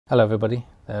Hello everybody,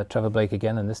 Trevor Blake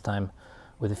again, and this time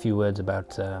with a few words about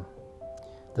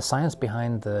the science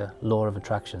behind the law of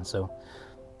attraction. So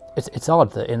it's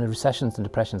odd that in recessions and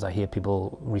depressions I hear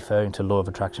people referring to law of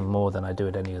attraction more than I do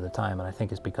at any other time, and I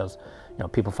think it's because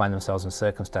people find themselves in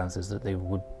circumstances that they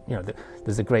would,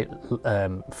 there's a great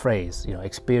phrase,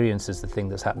 experience is the thing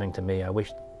that's happening to me, I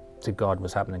wish to God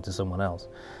was happening to someone else.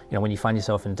 When you find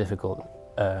yourself in difficult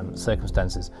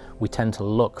circumstances, we tend to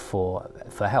look for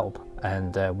help,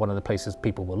 and one of the places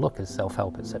people will look is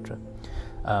self-help, etc.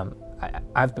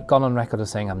 I've gone on record as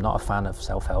saying I'm not a fan of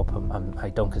self-help. I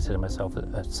don't consider myself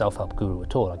a self-help guru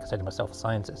at all. I consider myself a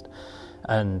scientist,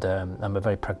 and I'm a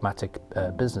very pragmatic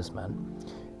businessman.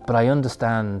 But I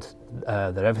understand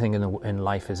that everything in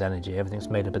life is energy. Everything's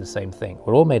made up of the same thing.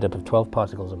 We're all made up of 12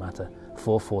 particles of matter,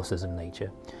 4 forces of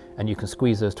nature, and you can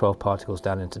squeeze those 12 particles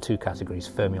down into 2 categories,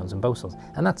 fermions and bosons,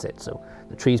 and that's it. So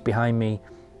the trees behind me,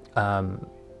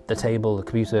 the table, the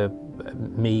computer,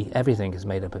 me, everything is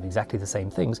made up of exactly the same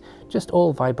things, just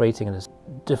all vibrating at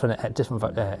a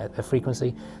different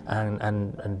frequency,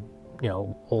 and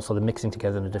all sort of mixing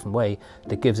together in a different way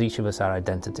that gives each of us our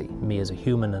identity. Me as a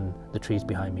human, and the trees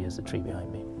behind me as the tree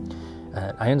behind me.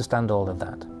 I understand all of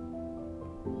that.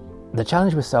 The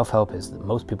challenge with self-help is that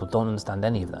most people don't understand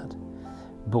any of that.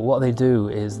 But what they do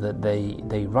is that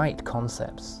they write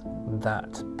concepts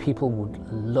that people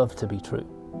would love to be true.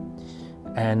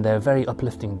 And they're very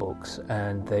uplifting books,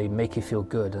 and they make you feel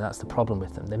good, and that's the problem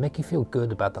with them. They make you feel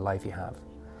good about the life you have.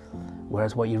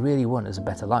 Whereas what you really want is a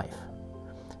better life.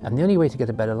 And the only way to get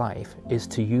a better life is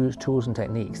to use tools and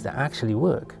techniques that actually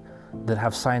work, that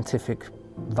have scientific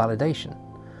validation.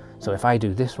 So if I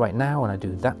do this right now, and I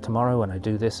do that tomorrow, and I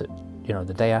do this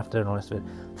the day after, and all this,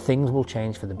 things will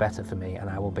change for the better for me, and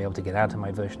I will be able to get out of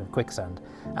my version of quicksand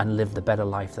and live the better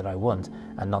life that I want,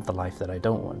 and not the life that I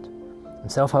don't want.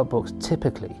 And self-help books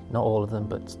typically, not all of them,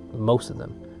 but most of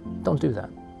them, don't do that.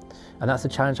 And that's the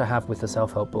challenge I have with the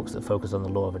self-help books that focus on the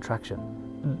law of attraction.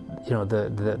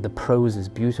 The prose is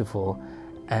beautiful,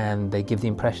 and they give the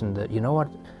impression that,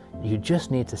 you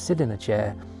just need to sit in a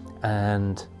chair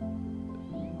and,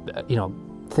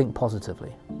 think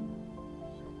positively.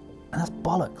 And that's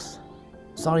bollocks.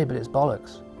 Sorry, but it's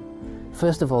bollocks.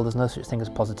 First of all, there's no such thing as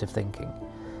positive thinking.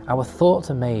 Our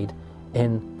thoughts are made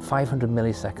in 500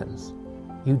 milliseconds.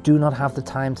 You do not have the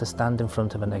time to stand in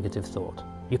front of a negative thought.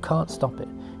 You can't stop it.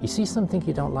 You see something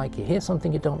you don't like, you hear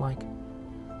something you don't like,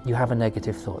 you have a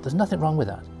negative thought. There's nothing wrong with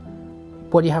that.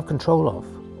 What you have control of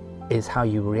is how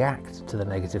you react to the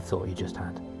negative thought you just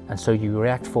had. And so you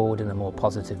react forward in a more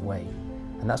positive way.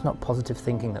 And that's not positive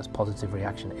thinking, that's positive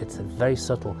reaction. It's a very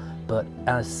subtle but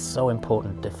so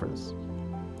important difference.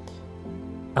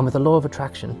 And with the law of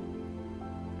attraction,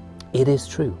 it is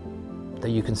true that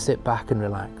you can sit back and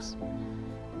relax.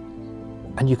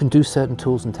 And you can do certain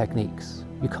tools and techniques.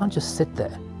 You can't just sit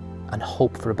there and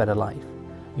hope for a better life.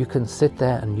 You can sit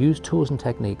there and use tools and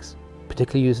techniques,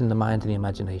 particularly using the mind and the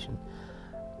imagination,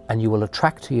 and you will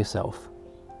attract to yourself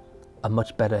a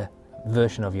much better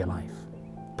version of your life.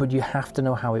 But you have to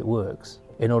know how it works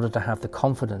in order to have the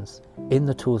confidence in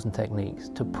the tools and techniques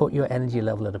to put your energy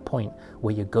level at a point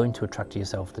where you're going to attract to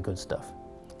yourself the good stuff.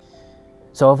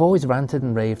 So I've always ranted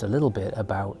and raved a little bit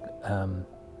about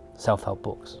self-help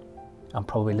books. I'm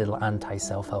probably a little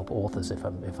anti-self-help authors if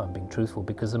I'm being truthful,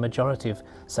 because the majority of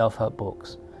self-help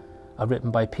books are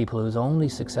written by people whose only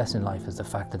success in life is the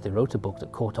fact that they wrote a book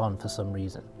that caught on for some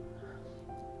reason.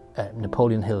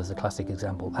 Napoleon Hill is a classic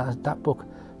example. That book,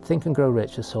 Think and Grow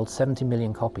Rich, has sold 70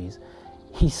 million copies.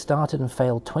 He started and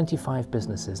failed 25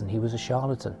 businesses, and he was a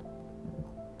charlatan.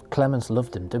 Clemens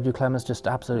loved him. W. Clemens just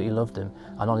absolutely loved him,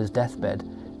 and on his deathbed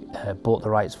bought the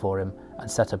rights for him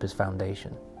and set up his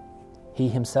foundation. He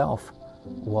himself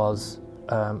was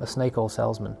a snake oil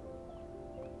salesman.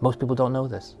 Most people don't know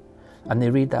this. And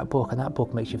they read that book, and that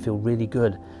book makes you feel really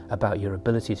good about your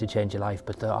ability to change your life,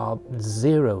 but there are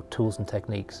 0 tools and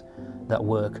techniques that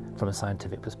work from a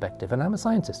scientific perspective. And I'm a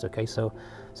scientist, okay, so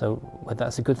whether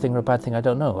that's a good thing or a bad thing, I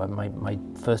don't know. My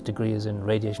first degree is in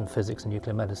radiation physics and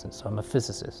nuclear medicine, so I'm a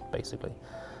physicist, basically.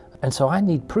 And so I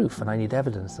need proof, and I need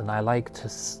evidence, and I like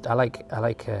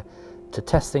to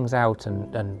test things out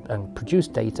and produce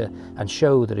data and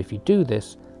show that if you do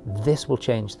this, this will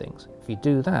change things. If you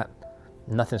do that,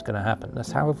 nothing's going to happen.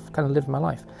 That's how I've kind of lived my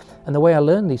life. And the way I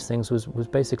learned these things was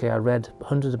basically I read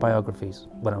hundreds of biographies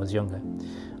when I was younger.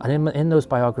 And in those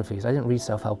biographies, I didn't read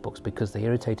self-help books because they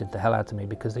irritated the hell out of me,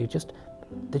 because they just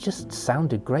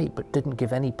sounded great but didn't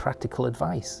give any practical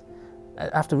advice.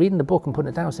 After reading the book and putting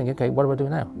it down, I was thinking, okay, what do I do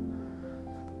now?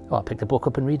 Well, I picked the book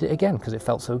up and read it again because it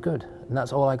felt so good. And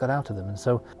that's all I got out of them. And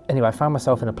so anyway, I found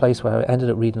myself in a place where I ended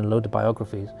up reading a load of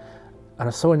biographies And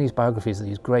I saw in these biographies of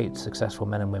these great successful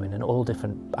men and women in all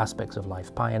different aspects of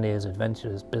life, pioneers,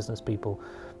 adventurers, business people,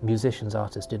 musicians,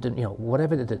 artists,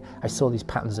 whatever they did, I saw these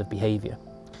patterns of behavior.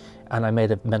 And I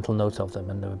made a mental note of them,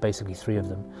 and there were basically 3 of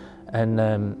them. And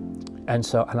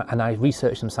I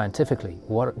researched them scientifically.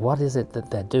 What is it that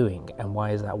they're doing, and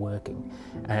why is that working?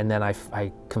 And then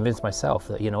I convinced myself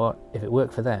that, you know what, if it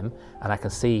worked for them, and I can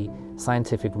see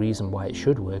scientific reason why it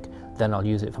should work, then I'll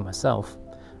use it for myself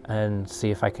and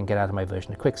see if I can get out of my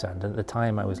version of quicksand. And at the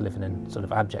time I was living in sort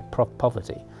of abject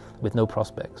poverty with no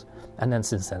prospects. And then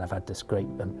since then I've had this great,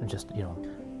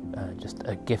 just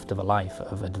a gift of a life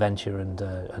of adventure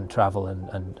and travel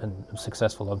and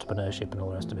successful entrepreneurship and all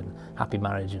the rest of it, and happy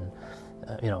marriage, and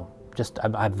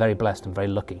I'm very blessed and very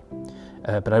lucky.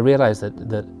 But I realized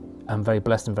that I'm very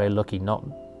blessed and very lucky, not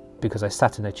because I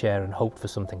sat in a chair and hoped for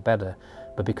something better,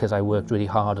 but because I worked really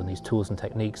hard on these tools and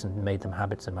techniques and made them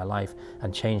habits in my life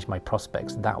and changed my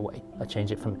prospects that way. I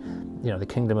changed it from, the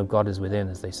kingdom of God is within,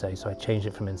 as they say, so I changed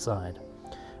it from inside,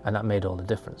 and that made all the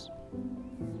difference.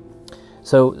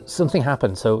 So something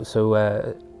happened. So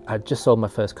I just sold my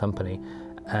first company,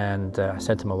 and I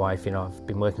said to my wife, I've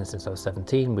been working since I was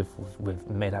 17. We've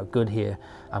made out good here.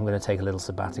 I'm going to take a little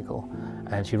sabbatical.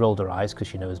 And she rolled her eyes because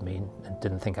she knows me and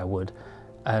didn't think I would.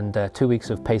 And 2 weeks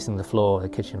of pacing the floor, the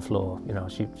kitchen floor,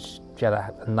 she had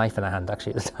a knife in her hand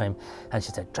actually at the time, and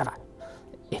she said, "Trevor,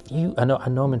 I know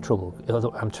I'm in trouble.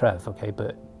 I'm Trev, okay,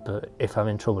 but if I'm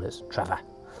in trouble, it's Trevor."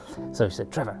 So she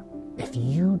said, "Trevor, if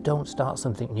you don't start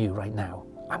something new right now,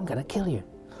 I'm going to kill you."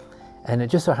 And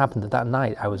it just so happened that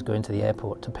night I was going to the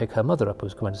airport to pick her mother up, who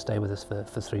was coming to stay with us for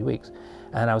 3 weeks.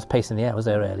 And I was pacing the air. I was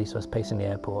there early, so I was pacing the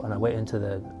airport, and I went into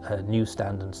the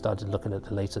newsstand and started looking at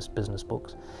the latest business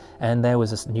books. And there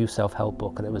was this new self-help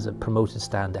book, and it was a promoted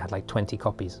stand. It had like 20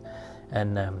 copies.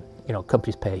 And,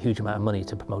 companies pay a huge amount of money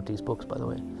to promote these books, by the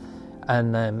way.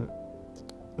 And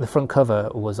the front cover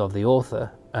was of the author,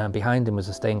 and behind him was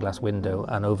a stained glass window,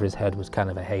 and over his head was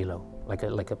kind of a halo, like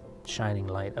a shining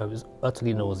light. It was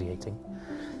utterly nauseating.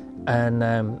 And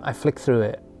I flicked through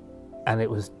it, and it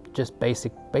was just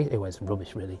it was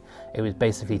rubbish, really. It was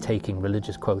basically taking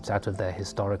religious quotes out of their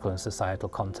historical and societal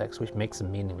context, which makes them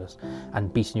meaningless,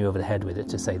 and beating you over the head with it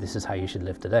to say this is how you should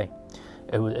live today.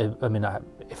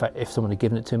 If someone had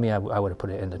given it to me, I would have put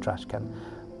it in the trash can.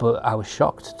 But I was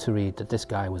shocked to read that this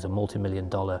guy was a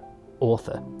multi-million-dollar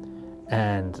author.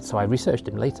 And so I researched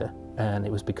him later, and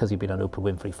it was because he'd been on Oprah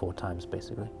Winfrey 4 times,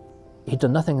 basically. He'd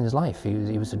done nothing in his life.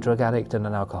 He was a drug addict and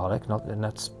an alcoholic, and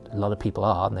that's a lot of people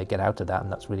are, and they get out of that,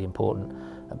 and that's really important.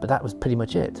 But that was pretty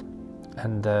much it.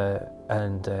 And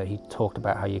he talked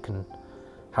about how you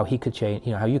could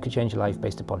change your life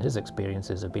based upon his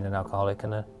experiences of being an alcoholic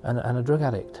and a drug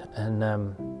addict,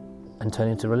 and turn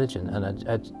into religion, and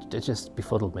it just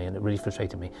befuddled me, and it really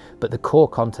frustrated me. But the core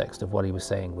context of what he was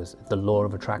saying was the law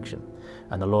of attraction,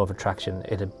 and the law of attraction,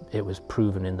 it was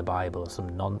proven in the Bible,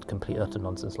 some complete utter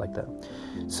nonsense like that.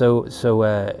 So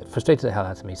frustrated the hell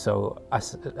out of me. So I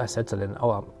said to Lynn,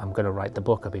 I'm going to write the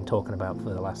book I've been talking about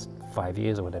for the last 5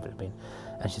 years or whatever it's been.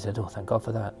 And she said, "Oh, thank God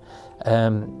for that."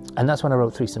 And that's when I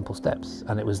wrote 3 Simple Steps,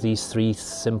 and it was these 3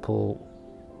 simple.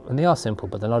 And they are simple,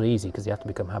 but they're not easy because you have to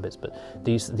become habits. But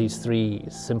these 3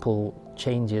 simple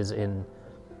changes in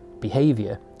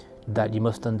behavior that you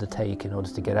must undertake in order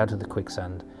to get out of the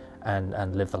quicksand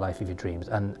and live the life of your dreams.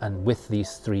 And with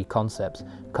these 3 concepts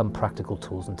come practical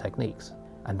tools and techniques.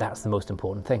 And that's the most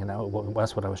important thing. And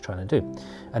that's what I was trying to do.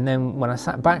 And then when I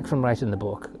sat back from writing the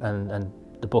book, and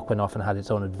the book went off and had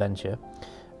its own adventure,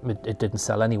 it didn't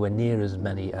sell anywhere near as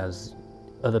many as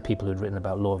other people who'd written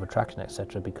about law of attraction,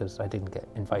 etc., because I didn't get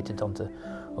invited onto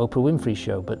Oprah Winfrey's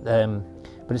show, but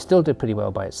it still did pretty well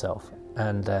by itself,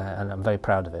 and I'm very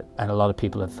proud of it. And a lot of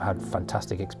people have had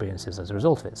fantastic experiences as a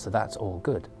result of it, so that's all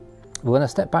good. But when I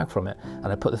step back from it and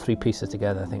I put the 3 pieces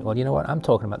together, I think, well, you know what? I'm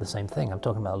talking about the same thing. I'm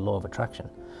talking about the law of attraction,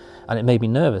 and it made me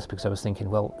nervous because I was thinking,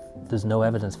 well, there's no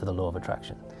evidence for the law of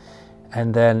attraction.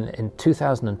 And then in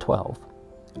 2012.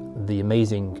 The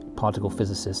amazing particle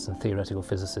physicists and theoretical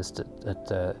physicists at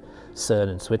CERN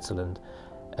in Switzerland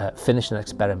finished an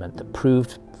experiment that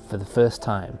proved for the first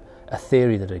time a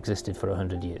theory that existed for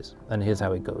 100 years. And here's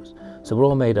how it goes. So we're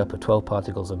all made up of 12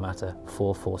 particles of matter,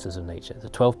 4 forces of nature. The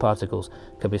 12 particles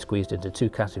can be squeezed into 2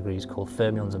 categories called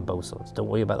fermions and bosons. Don't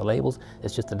worry about the labels,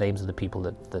 it's just the names of the people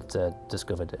that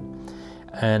discovered it.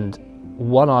 And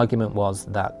one argument was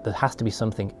that there has to be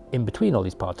something in between all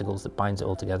these particles that binds it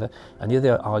all together, and the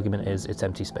other argument is it's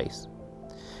empty space.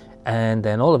 And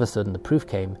then all of a sudden the proof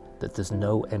came that there's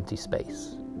no empty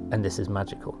space, and this is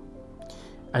magical.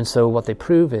 And so what they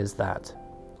prove is that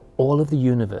all of the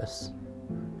universe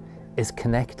is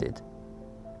connected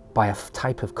by a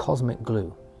type of cosmic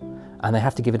glue. And they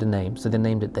have to give it a name, so they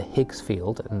named it the Higgs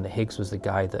field, and the Higgs was the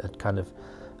guy that had kind of,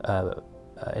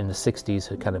 in the 60s,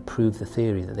 had kind of proved the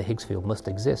theory that the Higgs field must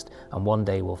exist, and one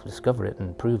day we'll discover it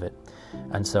and prove it.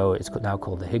 And so it's now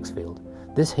called the Higgs field.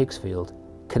 This Higgs field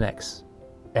connects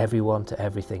everyone to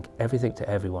everything, everything to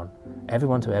everyone,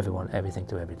 everyone to everyone, everything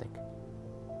to everything.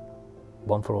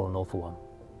 One for all and all for one.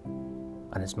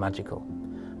 And it's magical.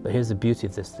 But here's the beauty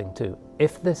of this thing too.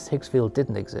 If this Higgs field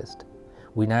didn't exist,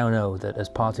 we now know that as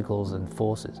particles and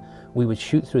forces, we would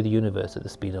shoot through the universe at the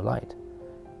speed of light,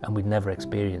 and we'd never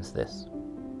experience this.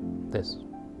 This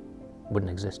wouldn't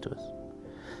exist to us.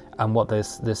 And what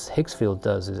this Higgs field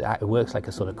does is it works like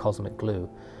a sort of cosmic glue,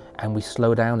 and we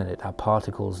slow down in it. Our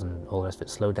particles and all the rest of it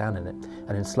slow down in it.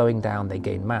 And in slowing down, they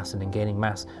gain mass, and in gaining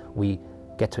mass, we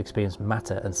get to experience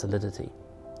matter and solidity.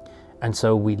 And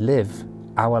so we live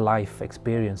our life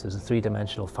experience as a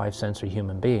three-dimensional, five-sensory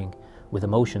human being with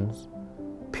emotions,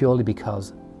 purely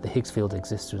because the Higgs field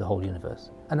exists through the whole universe.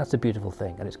 And that's a beautiful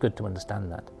thing, and it's good to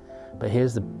understand that. But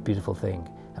here's the beautiful thing,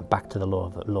 and back to the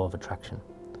law of attraction.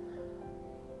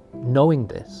 Knowing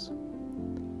this,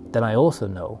 then I also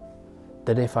know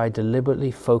that if I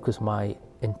deliberately focus my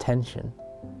intention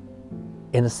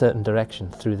in a certain direction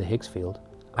through the Higgs field,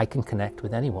 I can connect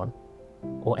with anyone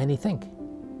or anything.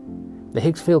 The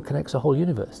Higgs field connects the whole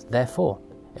universe. Therefore,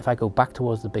 if I go back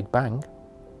towards the Big Bang,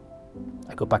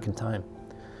 I go back in time.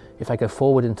 If I go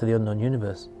forward into the unknown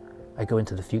universe, I go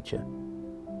into the future.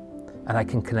 And I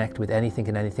can connect with anything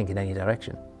and anything in any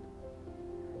direction.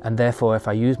 And therefore, if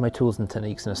I use my tools and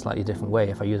techniques in a slightly different way,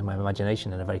 if I use my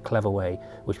imagination in a very clever way,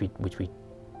 which we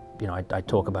I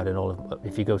talk about in all of,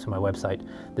 if you go to my website,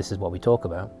 this is what we talk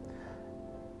about.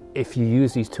 If you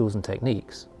use these tools and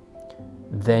techniques,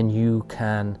 then you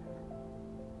can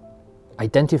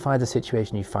identify the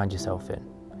situation you find yourself in.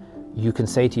 You can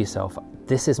say to yourself,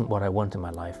 this isn't what I want in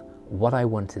my life. What I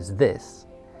want is this.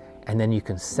 And then you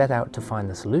can set out to find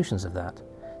the solutions of that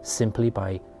simply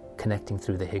by connecting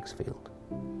through the Higgs field.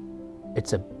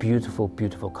 It's a beautiful,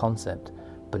 beautiful concept,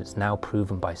 but it's now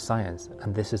proven by science,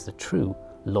 and this is the true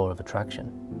law of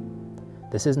attraction.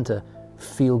 This isn't a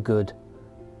feel-good,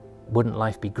 wouldn't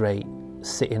life be great,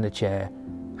 sit in a chair,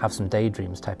 have some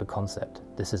daydreams type of concept.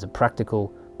 This is a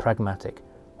practical, pragmatic,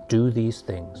 do these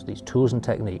things, these tools and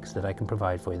techniques that I can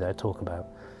provide for you that I talk about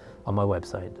on my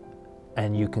website,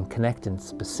 and you can connect in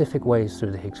specific ways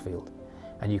through the Higgs field,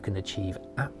 and you can achieve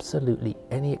absolutely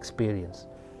any experience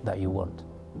that you want.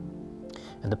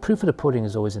 And the proof of the pudding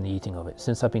is always in the eating of it.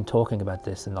 Since I've been talking about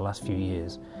this in the last few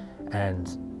years,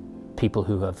 and people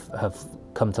who have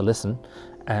come to listen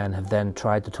and have then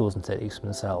tried the tools and techniques for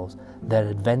themselves, their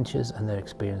adventures and their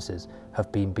experiences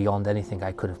have been beyond anything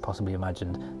I could have possibly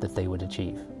imagined that they would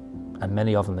achieve. And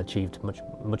many of them achieved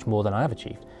much more than I've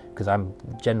achieved, because I'm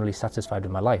generally satisfied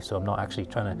with my life, so I'm not actually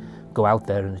trying to go out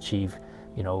there and achieve,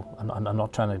 you know, I'm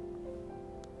not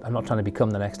trying to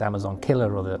become the next Amazon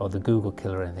killer or the Google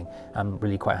killer or anything. I'm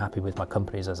really quite happy with my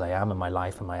companies as I am, and my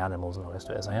life and my animals and all the rest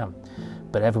of it as I am.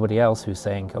 But everybody else who's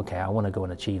saying, okay, I want to go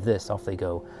and achieve this, off they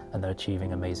go, and they're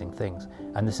achieving amazing things.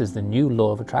 And this is the new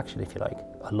law of attraction, if you like,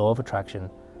 a law of attraction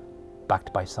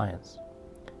backed by science.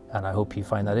 And I hope you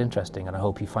find that interesting, and I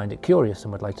hope you find it curious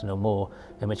and would like to know more,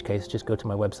 in which case just go to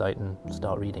my website and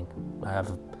start reading. I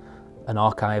have an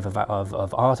archive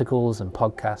of articles and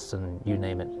podcasts and you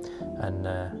name it,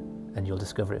 and you'll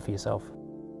discover it for yourself.